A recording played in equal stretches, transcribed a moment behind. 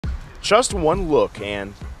Just one look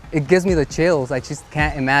and it gives me the chills. I just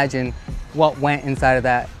can't imagine what went inside of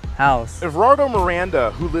that house. Everardo Miranda,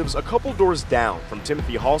 who lives a couple doors down from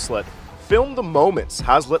Timothy Haslett, filmed the moments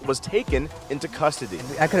Haslett was taken into custody.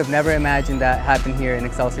 I could have never imagined that happened here in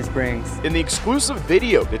Excelsior Springs. In the exclusive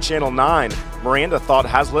video to Channel 9, Miranda thought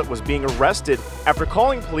Haslett was being arrested after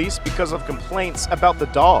calling police because of complaints about the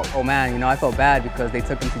dog. Oh man, I felt bad because they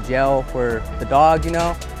took him to jail for the dog,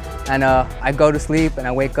 and I go to sleep and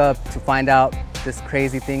I wake up to find out this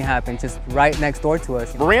crazy thing happened just right next door to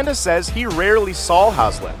us. Miranda says he rarely saw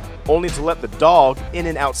Haslett, only to let the dog in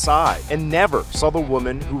and outside, and never saw the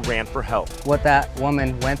woman who ran for help. What that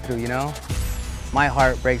woman went through, my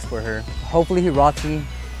heart breaks for her. Hopefully he rots in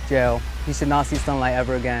jail. He should not see sunlight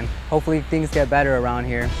ever again. Hopefully things get better around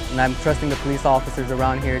here, and I'm trusting the police officers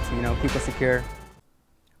around here to, keep us secure.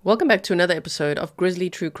 Welcome back to another episode of Grizzly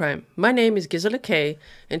True Crime. My name is Gisela K,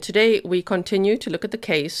 and today we continue to look at the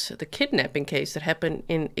kidnapping case that happened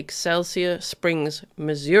in Excelsior Springs,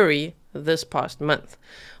 Missouri this past month.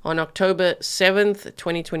 On October 7th,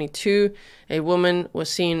 2022, a woman was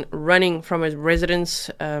seen running from a residence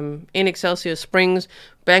in Excelsior Springs,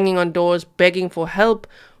 banging on doors, begging for help.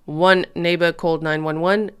 One neighbor called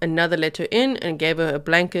 911, another let her in and gave her a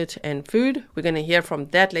blanket and food. We're going to hear from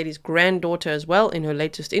that lady's granddaughter as well in her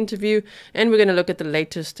latest interview, and we're going to look at the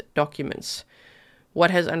latest documents. What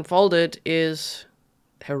has unfolded is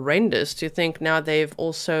horrendous to think now they've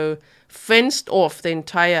also fenced off the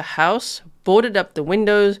entire house, boarded up the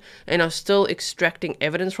windows, and are still extracting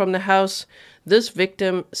evidence from the house. This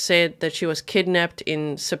victim said that she was kidnapped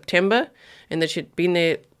in September and that she'd been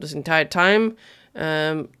there this entire time.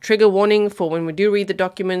 Trigger warning for when we do read the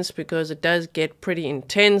documents, because it does get pretty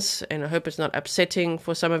intense, and I hope it's not upsetting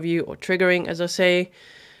for some of you or triggering, as I say.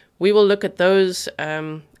 We will look at those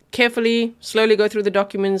carefully, slowly go through the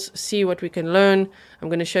documents, see what we can learn. I'm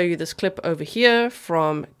going to show you this clip over here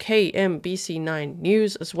from KMBC9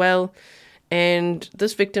 News as well. And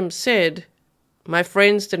this victim said, "My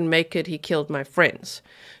friends didn't make it, he killed my friends."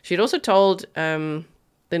 She'd also told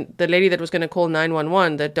the lady that was going to call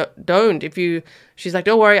 911 that she's like,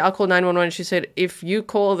 "Don't worry, I'll call 911. She said, "If you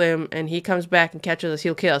call them and he comes back and catches us,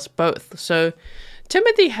 he'll kill us both." So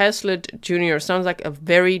Timothy Haslett Jr. sounds like a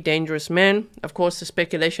very dangerous man. Of course, the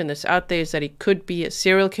speculation that's out there is that he could be a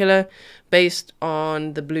serial killer based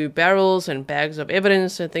on the blue barrels and bags of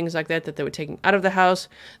evidence and things like that they were taking out of the house,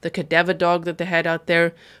 the cadaver dog that they had out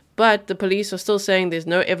there. But the police are still saying there's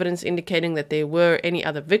no evidence indicating that there were any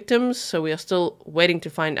other victims, so we are still waiting to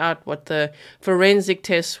find out what the forensic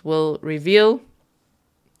tests will reveal.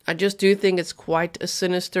 I just do think it's quite a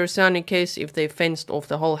sinister sounding case if they fenced off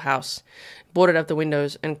the whole house, boarded up the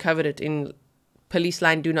windows, and covered it in police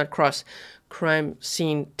line do not cross crime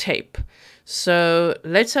scene tape. So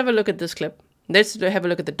let's have a look at this clip. Let's have a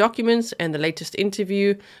look at the documents and the latest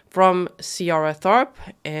interview from Ciara Tharpe,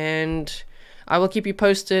 and I will keep you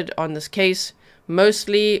posted on this case.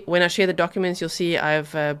 Mostly when I share the documents, you'll see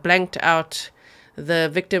I've blanked out the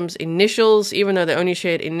victim's initials, even though they only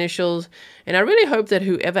shared initials. And I really hope that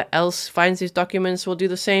whoever else finds these documents will do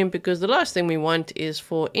the same, because the last thing we want is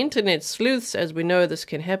for internet sleuths, as we know this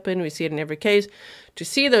can happen, we see it in every case, to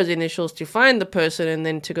see those initials, to find the person, and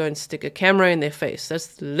then to go and stick a camera in their face.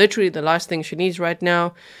 That's literally the last thing she needs right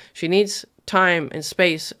now. She needs time and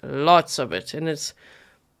space, lots of it. And it's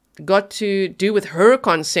got to do with her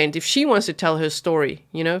consent if she wants to tell her story.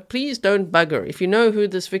 Please don't bug her. If you know who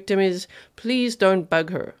this victim is, please don't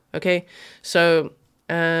bug her. Okay, so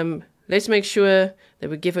let's make sure that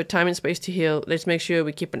we give her time and space to heal. Let's make sure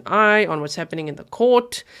we keep an eye on what's happening in the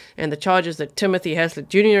court and the charges that Timothy Haslett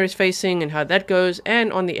Jr. is facing and how that goes,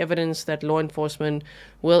 and on the evidence that law enforcement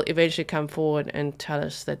will eventually come forward and tell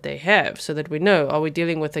us that they have, so that we know, are we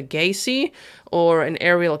dealing with a Gacy or an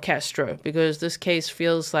Ariel Castro? Because this case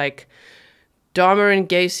feels like Dahmer and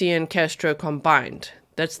Gacy and Castro combined.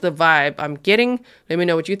 That's the vibe I'm getting. Let me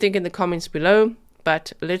know what you think in the comments below.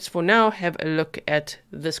 But let's for now have a look at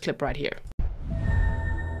this clip right here.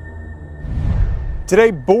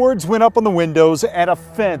 Today, boards went up on the windows and a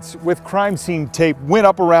fence with crime scene tape went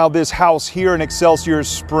up around this house here in Excelsior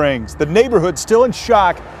Springs. The neighborhood's still in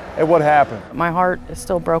shock at what happened. My heart is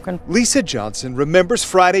still broken. Lisa Johnson remembers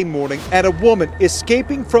Friday morning and a woman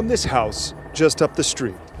escaping from this house just up the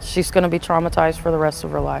street. She's going to be traumatized for the rest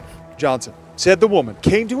of her life. Johnson said the woman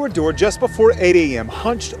came to her door just before 8 a.m.,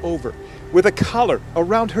 hunched over, with a collar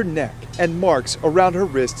around her neck and marks around her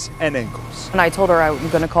wrists and ankles. And I told her I'm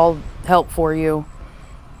going to call help for you.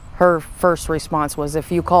 Her first response was,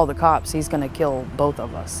 if you call the cops, he's going to kill both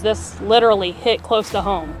of us. This literally hit close to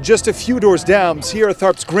home. Just a few doors down, Ciara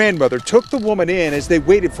Tharpe's grandmother took the woman in as they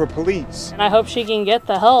waited for police. And I hope she can get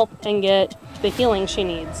the help and get the healing she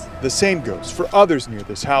needs. The same goes for others near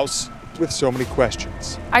this house with so many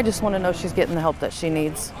questions. I just want to know she's getting the help that she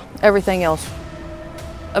needs. Everything else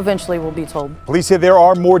eventually will be told. Police say there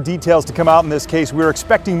are more details to come out in this case. We're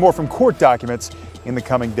expecting more from court documents in the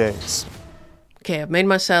coming days. Okay, I've made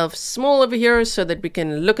myself small over here so that we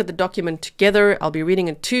can look at the document together. I'll be reading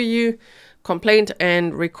it to you. Complaint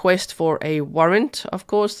and request for a warrant. Of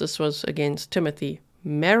course, this was against Timothy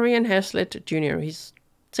Marion Haslett Jr. His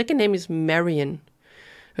second name is Marion.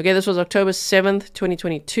 Okay, this was October 7th,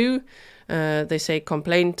 2022. They say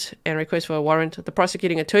complaint and request for a warrant. The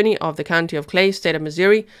prosecuting attorney of the County of Clay, State of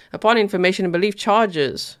Missouri, upon information and belief,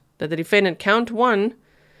 charges that the defendant, count 1,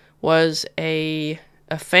 was a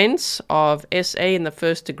offense of SA in the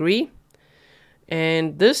first degree.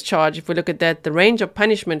 And this charge, if we look at that, the range of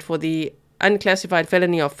punishment for the unclassified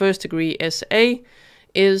felony of first degree SA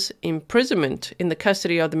is imprisonment in the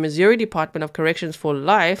custody of the Missouri Department of Corrections for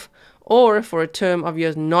life or for a term of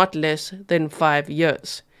years not less than 5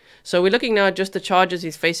 years. So we're looking now at just the charges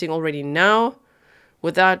he's facing already now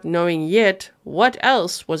without knowing yet what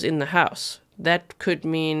else was in the house. That could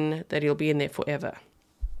mean that he'll be in there forever.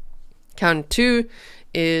 Count 2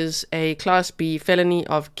 is a Class B felony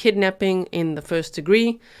of kidnapping in the first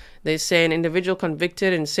degree. They say an individual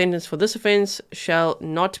convicted and sentenced for this offense shall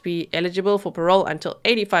not be eligible for parole until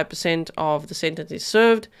 85% of the sentence is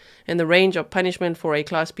served, and the range of punishment for a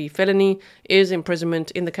Class B felony is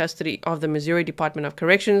imprisonment in the custody of the Missouri Department of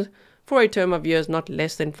Corrections for a term of years not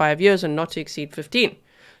less than 5 years and not to exceed 15.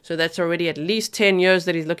 So that's already at least 10 years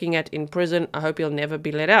that he's looking at in prison. I hope he'll never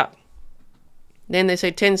be let out. Then they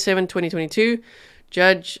say 10/7/2022,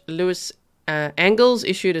 Judge Lewis Angles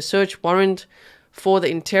issued a search warrant for the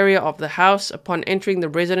interior of the house. Upon entering the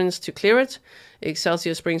residence to clear it,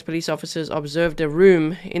 Excelsior Springs police officers observed a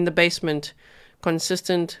room in the basement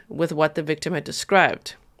consistent with what the victim had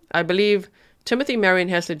described. I believe Timothy Marion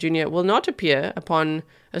Haslett Jr. will not appear upon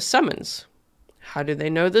a summons. How do they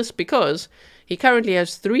know this? Because he currently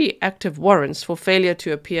has 3 active warrants for failure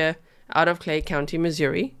to appear out of Clay County,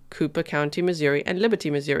 Missouri, Cooper County, Missouri, and Liberty,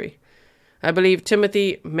 Missouri. I believe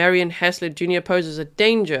Timothy Marion Haslett Jr. poses a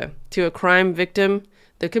danger to a crime victim,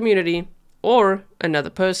 the community, or another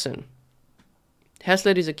person.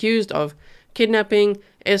 Haslett is accused of kidnapping,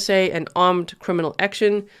 SA, and armed criminal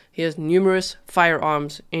action. He has numerous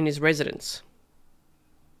firearms in his residence.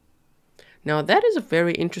 Now that is a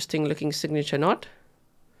very interesting looking signature, not?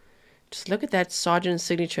 Just look at that sergeant's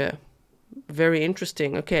signature. Very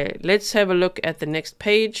interesting. Okay, let's have a look at the next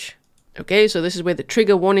page. Okay, so this is where the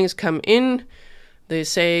trigger warnings come in. They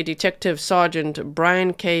say Detective Sergeant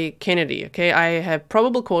Brian K. Kennedy. Okay, I have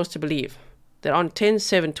probable cause to believe that on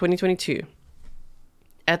 10/7/2022,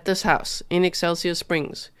 at this house in Excelsior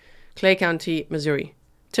Springs, Clay County, Missouri,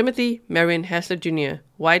 Timothy Marion Haslett Jr.,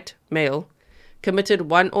 white, male, committed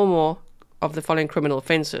 1 or more of the following criminal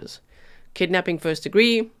offenses: kidnapping first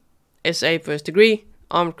degree, SA first degree,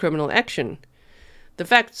 armed criminal action. The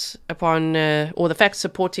facts the facts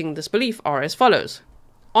supporting this belief are as follows.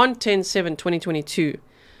 On 10/7/2022,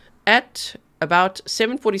 at about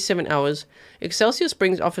 7:47 hours, Excelsior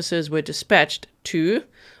Springs officers were dispatched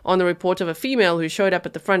on the report of a female who showed up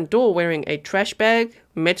at the front door wearing a trash bag,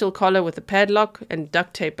 metal collar with a padlock, and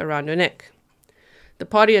duct tape around her neck. The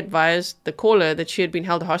party advised the caller that she had been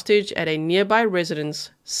held hostage at a nearby residence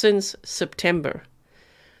since September.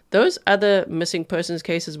 Those other missing persons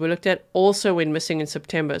cases we looked at also went missing in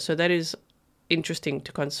September, so that is interesting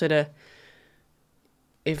to consider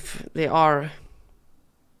if there are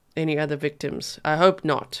any other victims. I hope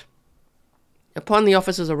not. Upon the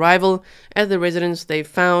officer's arrival at the residence, they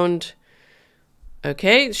found,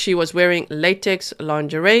 she was wearing latex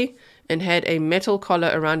lingerie and had a metal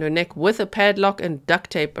collar around her neck with a padlock and duct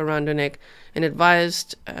tape around her neck, and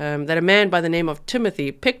advised that a man by the name of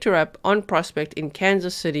Timothy picked her up on Prospect in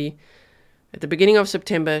Kansas City at the beginning of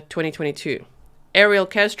September 2022. Ariel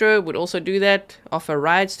Castro would also do that, offer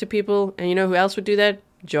rides to people, and you know who else would do that?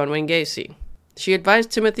 John Wayne Gacy. She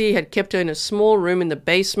advised Timothy had kept her in a small room in the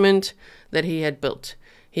basement that he had built.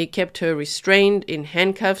 He kept her restrained in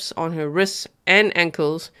handcuffs on her wrists and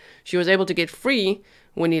ankles. She was able to get free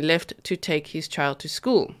when he left to take his child to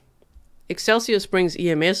school. Excelsior Springs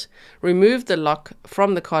EMS removed the lock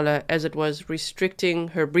from the collar as it was restricting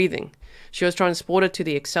her breathing. She was transported to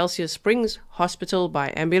the Excelsior Springs Hospital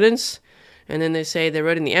by ambulance, and then they say they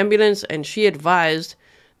rode in the ambulance, and she advised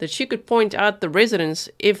that she could point out the residence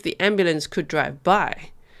if the ambulance could drive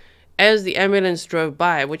by. As the ambulance drove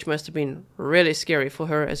by, which must have been really scary for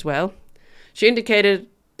her as well, she indicated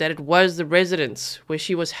that it was the residence where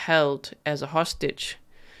she was held as a hostage.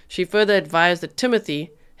 She further advised that Timothy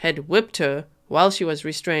had whipped her while she was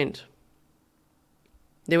restrained.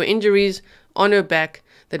 There were injuries on her back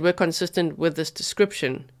that were consistent with this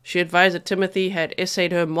description. She advised that Timothy had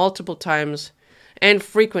essayed her multiple times and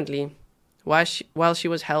frequently while she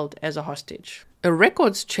was held as a hostage. A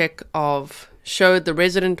records check showed the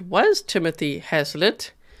resident was Timothy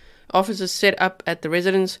Haslett. Officers set up at the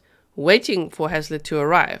residence waiting for Haslett to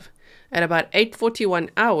arrive. At about 8:41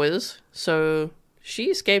 hours, so she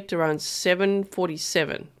escaped around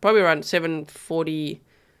 7:47, probably around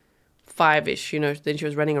 7:45-ish, then she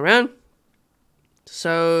was running around.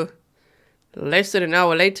 So less than an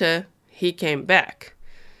hour later, he came back.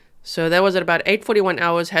 So that was at about 8:41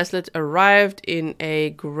 hours. Haslett arrived in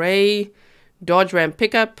a gray Dodge Ram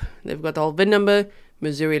pickup. They've got the whole VIN number,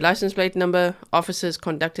 Missouri license plate number. Officers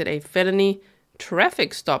conducted a felony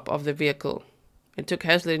traffic stop of the vehicle and took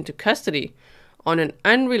Haslett into custody on an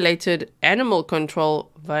unrelated animal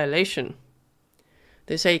control violation.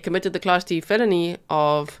 They say he committed the Class D felony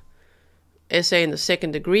of SA in the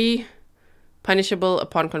second degree, punishable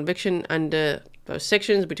upon conviction under those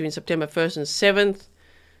sections between September 1st and 7th.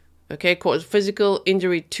 Okay, caused physical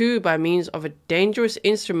injury to by means of a dangerous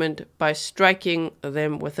instrument by striking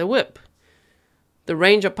them with a whip. The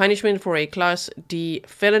range of punishment for a Class D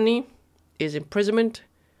felony is imprisonment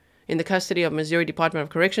in the custody of Missouri Department of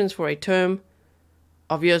Corrections for a term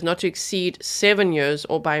of years not to exceed 7 years,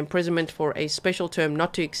 or by imprisonment for a special term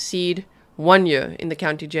not to exceed 1 year in the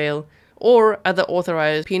county jail or other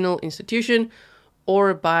authorized penal institution,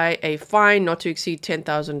 or by a fine not to exceed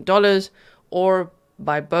 $10,000, or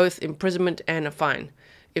by both imprisonment and a fine.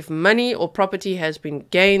 If money or property has been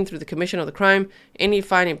gained through the commission of the crime, any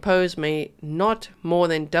fine imposed may not more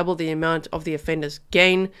than double the amount of the offender's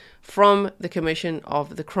gain from the commission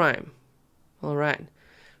of the crime. All right.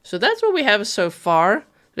 So that's what we have so far.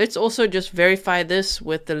 Let's also just verify this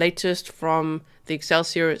with the latest from the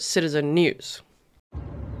Excelsior Citizen News.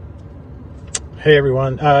 Hey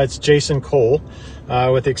everyone, it's Jason Cole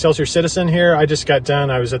with the Excelsior Citizen here. I just got done.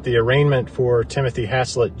 I was at the arraignment for Timothy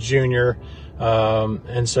Haslett Jr.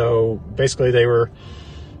 And so basically they were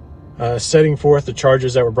setting forth the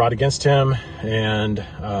charges that were brought against him and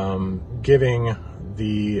giving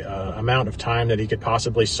the amount of time that he could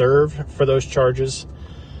possibly serve for those charges.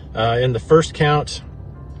 In the first count,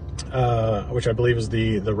 which I believe is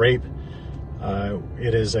the rape,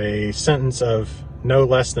 it is a sentence of no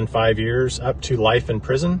less than 5 years up to life in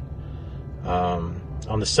prison.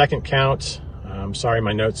 On the second count, I'm sorry,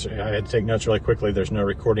 my notes, I had to take notes really quickly. There's no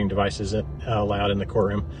recording devices allowed in the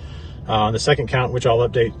courtroom. On the second count, which I'll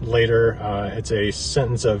update later, it's a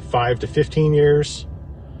sentence of 5 to 15 years.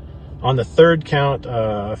 On the third count,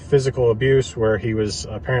 physical abuse, where he was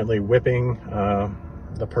apparently whipping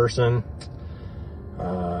the person,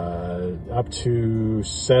 up to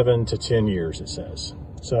 7 to 10 years, it says.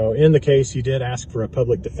 So in the case, he did ask for a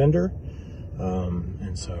public defender,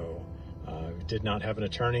 and so did not have an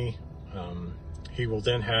attorney. He will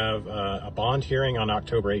then have a bond hearing on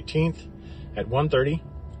October 18th at 1:30.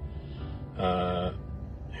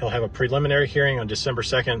 He'll have a preliminary hearing on December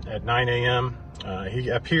 2nd at 9 a.m. He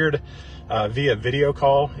appeared via video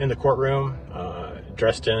call in the courtroom,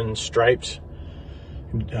 dressed in striped,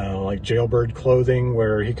 like jailbird clothing,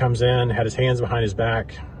 where he comes in, had his hands behind his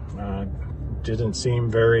back, didn't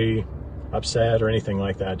seem very upset or anything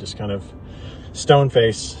like that, just kind of stone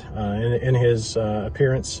face in his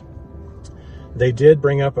appearance. They did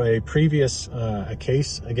bring up a previous a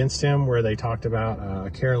case against him where they talked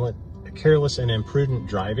about careless and imprudent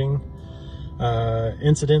driving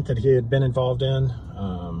incident that he had been involved in.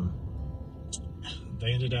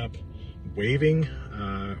 They ended up waiving,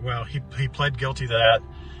 well, he pled guilty to that,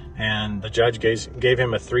 and the judge gave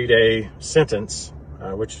him a 3-day sentence,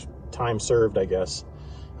 which time served, I guess,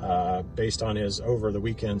 based on his over the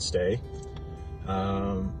weekend stay.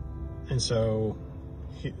 And so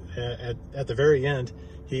at the very end,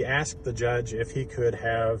 he asked the judge if he could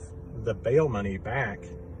have the bail money back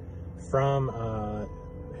from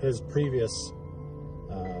his previous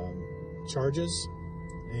charges,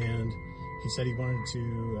 and he said he wanted to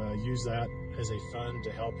use that as a fund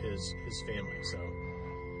to help his family. So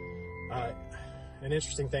an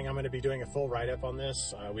interesting thing, I'm going to be doing a full write-up on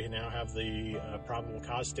this. We now have the probable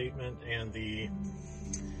cause statement and the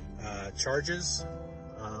charges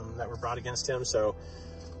that were brought against him, so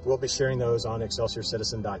we'll be sharing those on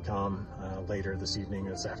ExcelsiorCitizen.com later this evening,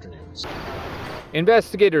 this afternoon.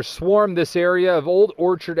 Investigators swarmed this area of Old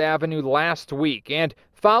Orchard Avenue last week and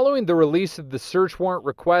Following the release of the search warrant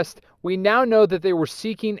request, we now know that they were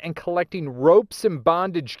seeking and collecting ropes and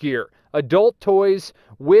bondage gear, adult toys,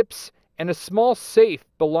 whips, and a small safe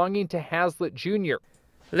belonging to Haslett Jr.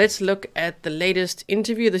 Let's look at the latest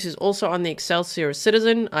interview. This is also on the Excelsior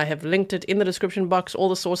Citizen. I have linked it in the description box. All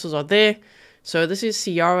the sources are there. So this is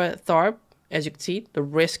Ciara Tharpe, as you can see, the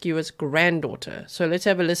rescuer's granddaughter. So let's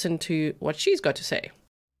have a listen to what she's got to say.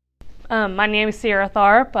 My name is Ciara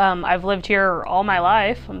Tharpe. I've lived here all my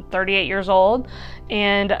life. I'm 38 years old,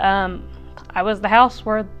 and I was the house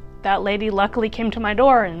where that lady luckily came to my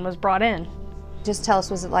door and was brought in. Just tell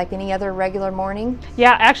us, was it like any other regular morning?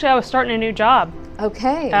 Yeah, actually I was starting a new job.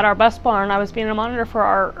 Okay. At our bus barn. I was being a monitor for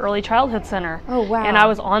our early childhood center. Oh, wow. And I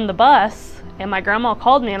was on the bus, and my grandma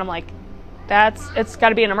called me, and I'm like, it's got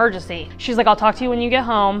to be an emergency. She's like, I'll talk to you when you get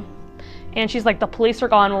home. And she's like, the police are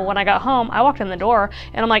gone. Well, when I got home, I walked in the door,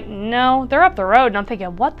 and I'm like, no, they're up the road. And I'm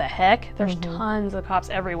thinking, what the heck? There's tons of cops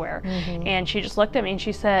everywhere. And she just looked at me, and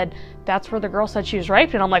she said, that's where the girl said she was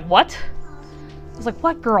raped. And I'm like, what? I was like,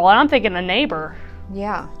 what girl? And I'm thinking a neighbor.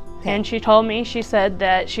 Yeah. Okay. And she told me, she said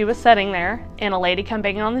that she was sitting there, and a lady come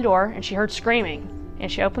banging on the door, and she heard screaming. And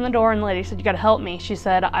she opened the door, and the lady said, you gotta help me. She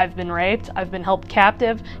said, I've been raped. I've been held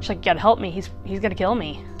captive. She's like, you gotta help me. He's gonna kill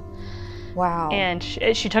me. Wow. And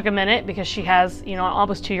she took a minute because she has, you know, an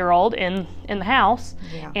almost 2-year-old in the house.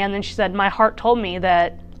 Yeah. And then she said, my heart told me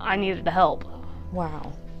that I needed to help.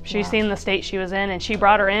 Wow. She's seen the state she was in, and she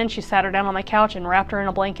brought her in. She sat her down on my couch and wrapped her in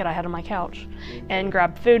a blanket I had on my couch and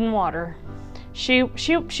grabbed food and water. She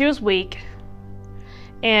was weak,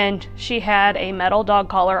 and she had a metal dog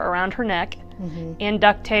collar around her neck and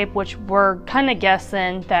duct tape, which we're kind of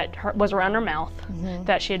guessing that was around her mouth,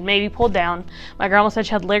 that she had maybe pulled down. My grandma said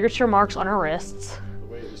she had ligature marks on her wrists. The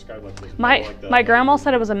way it described like this, My grandma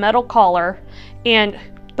said it was a metal collar, and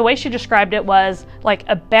the way she described it was like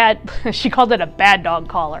a bad, she called it a bad dog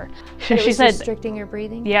collar. She said restricting your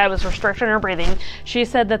breathing? Yeah, it was restricting her breathing. She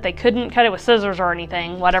said that they couldn't cut it with scissors or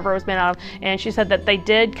anything, whatever it was made out of, and she said that they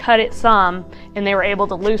did cut it some, and they were able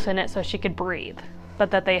to loosen it so she could breathe,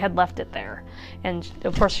 but that they had left it there. And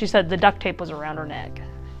of course she said the duct tape was around her neck.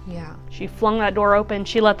 Yeah. She flung that door open,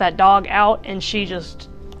 she let that dog out, and she just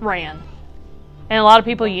ran. And a lot of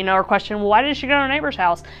people, you know, are questioning, well, why did she go to her neighbor's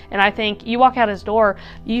house? And I think you walk out his door,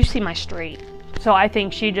 you see my street. So I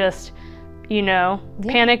think she just, you know,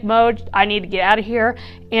 panic mode, I need to get out of here.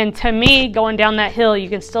 And to me, going down that hill, you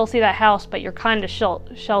can still see that house, but you're kind of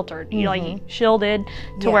sheltered. You know, like shielded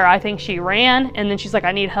to where I think she ran, and then she's like,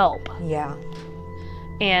 I need help. Yeah.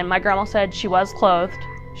 And my grandma said she was clothed.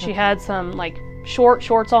 She had some like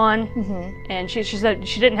shorts on, and she said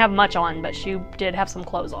she didn't have much on, but she did have some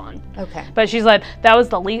clothes on. Okay. But she's like, that was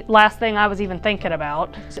the last thing I was even thinking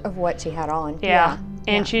about. Of what she had on. Yeah.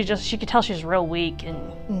 And she could tell she was real weak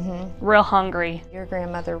and real hungry. Your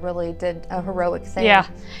grandmother really did a heroic thing. Yeah.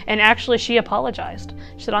 And actually she apologized.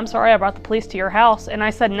 She said, I'm sorry I brought the police to your house. And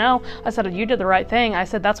I said, no. I said, you did the right thing. I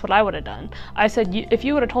said, that's what I would have done. I said, if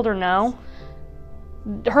you would have told her no,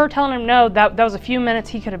 her telling him no, that was a few minutes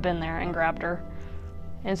he could have been there and grabbed her.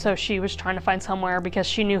 And so she was trying to find somewhere because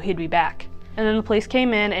she knew he'd be back. And then the police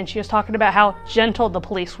came in, and she was talking about how gentle the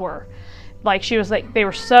police were. Like, she was like, they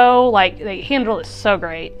were so, like, they handled it so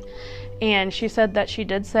great. And she said that she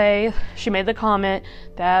did say, she made the comment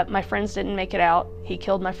that my friends didn't make it out. He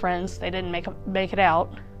killed my friends. They didn't make it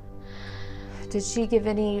out. Did she give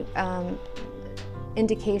any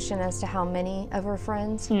indication as to how many of her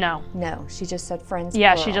friends? No. No, she just said friends.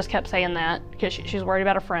 Yeah, plural. she just kept saying that because she's worried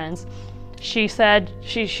about her friends. She said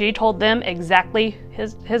she told them exactly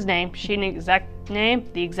his name. She knew the exact name,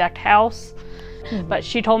 the exact house. But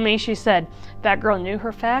she told me, she said, that girl knew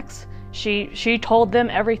her facts. She told them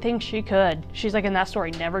everything she could. She's like, and that story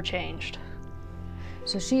never changed.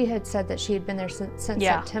 So she had said that she had been there since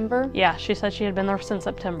September? Yeah, she said she had been there since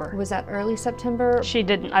September. Was that early September? She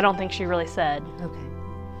didn't, I don't think she really said. Okay.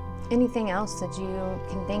 Anything else that you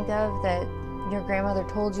can think of that your grandmother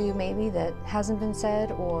told you maybe that hasn't been said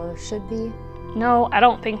or should be? No, I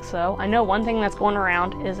don't think so. I know one thing that's going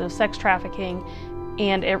around is of sex trafficking,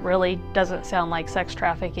 and it really doesn't sound like sex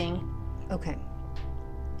trafficking. Okay.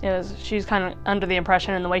 She's kind of under the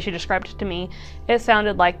impression, and the way she described it to me, it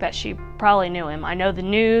sounded like that she probably knew him. I know the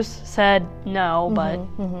news said no, but...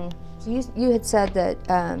 So you had said that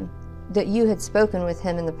that you had spoken with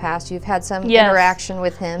him in the past. You've had some interaction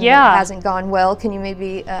with him that hasn't gone well. Can you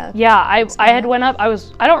maybe Yeah, I had went up, I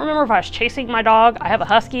don't remember if I was chasing my dog. I have a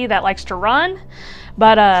husky that likes to run,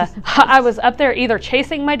 but I was up there either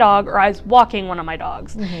chasing my dog or I was walking one of my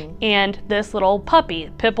dogs. And this little puppy,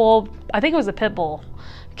 pit bull, I think it was a pit bull,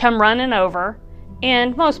 come running over.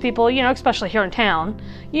 And most people, you know, especially here in town,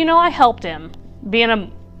 you know, I helped him. being a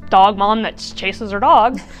dog mom that chases her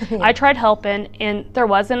dog, I tried helping, and there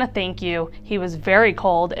wasn't a thank you. He was very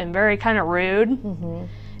cold and very kind of rude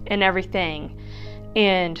and everything.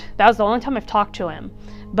 And that was the only time I've talked to him.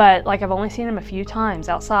 But like, I've only seen him a few times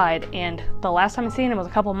outside, and the last time I seen him was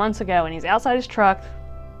a couple months ago, and he's outside his truck,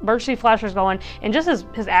 emergency flashers going, and just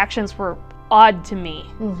his actions were odd to me.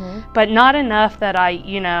 But not enough that I,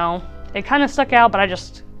 you know, it kind of stuck out, but I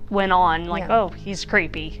just went on like, oh, he's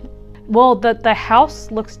creepy. Well, the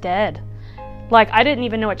house looks dead. Like, I didn't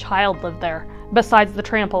even know a child lived there besides the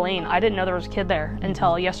trampoline. I didn't know there was a kid there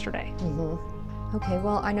until yesterday. Okay,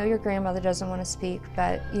 well, I know your grandmother doesn't want to speak,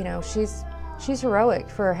 but you know, she's heroic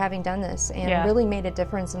for having done this and really made a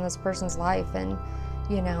difference in this person's life, and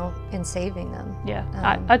you know, in saving them.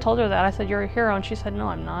 I told her that. I said, you're a hero, and she said, no,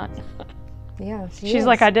 I'm not. She's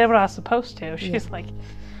like, I did what I was supposed to. She's like,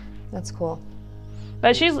 that's cool.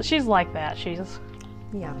 But she's like that. She's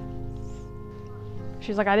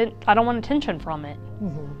like, I don't want attention from it.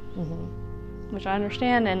 Which I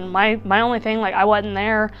understand. And my only thing, like, I wasn't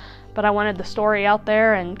there, but I wanted the story out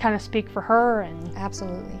there and kind of speak for her. And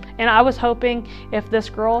absolutely. And I was hoping if this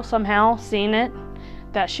girl somehow seen it,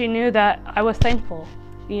 that she knew that I was thankful.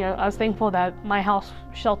 You know, I was thankful that my house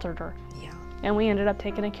sheltered her. And we ended up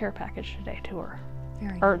taking a care package today to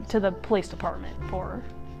her, to the police department for her.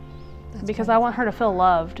 That's because wonderful. I want her to feel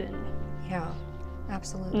loved and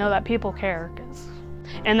absolutely know that people care.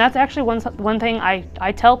 And that's actually one thing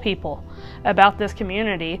I tell people about this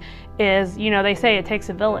community is, you know, they say it takes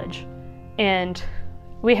a village, and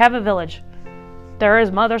we have a village. There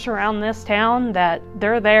is mothers around this town that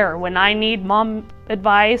they're there when I need mom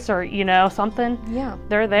advice or, you know, something.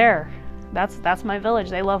 They're there. That's my village.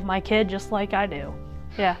 They love my kid just like I do.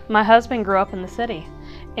 My husband grew up in the city,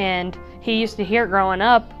 and he used to hear growing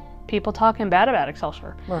up people talking bad about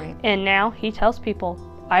Excelsior. And now he tells people,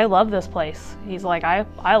 I love this place. He's like, I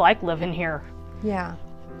like living here.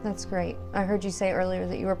 That's great. I heard you say earlier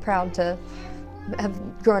that you were proud to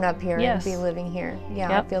have grown up here and be living here.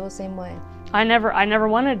 I feel the same way. I never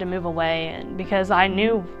wanted to move away, and because I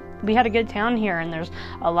knew we had a good town here, and there's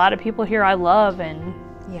a lot of people here I love, and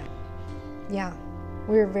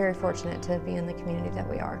we're very fortunate to be in the community that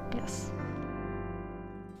we are.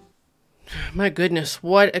 My goodness,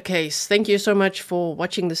 what a case. Thank you so much for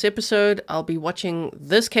watching this episode. I'll be watching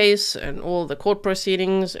this case and all the court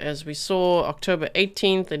proceedings. As we saw, October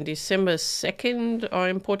 18th and December 2nd are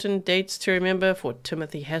important dates to remember for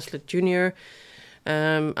Timothy Haslett Jr.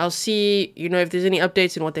 I'll see, you know, if there's any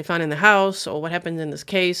updates in what they found in the house or what happened in this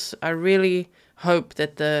case. I really hope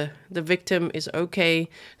that the victim is okay.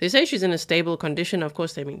 They say she's in a stable condition. Of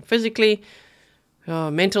course, they mean physically.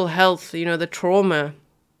 Mental health, you know, the trauma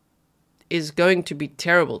is going to be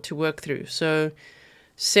terrible to work through. So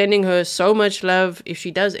sending her so much love. If she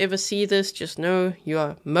does ever see this, just know you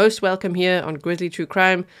are most welcome here on Grizzly True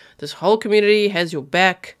Crime. This whole community has your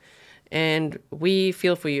back, and we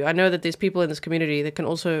feel for you. I know that there's people in this community that can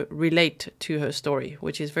also relate to her story,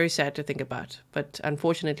 which is very sad to think about, but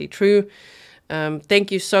unfortunately true.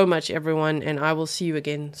 Thank you so much, everyone, and I will see you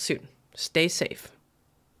again soon. Stay safe.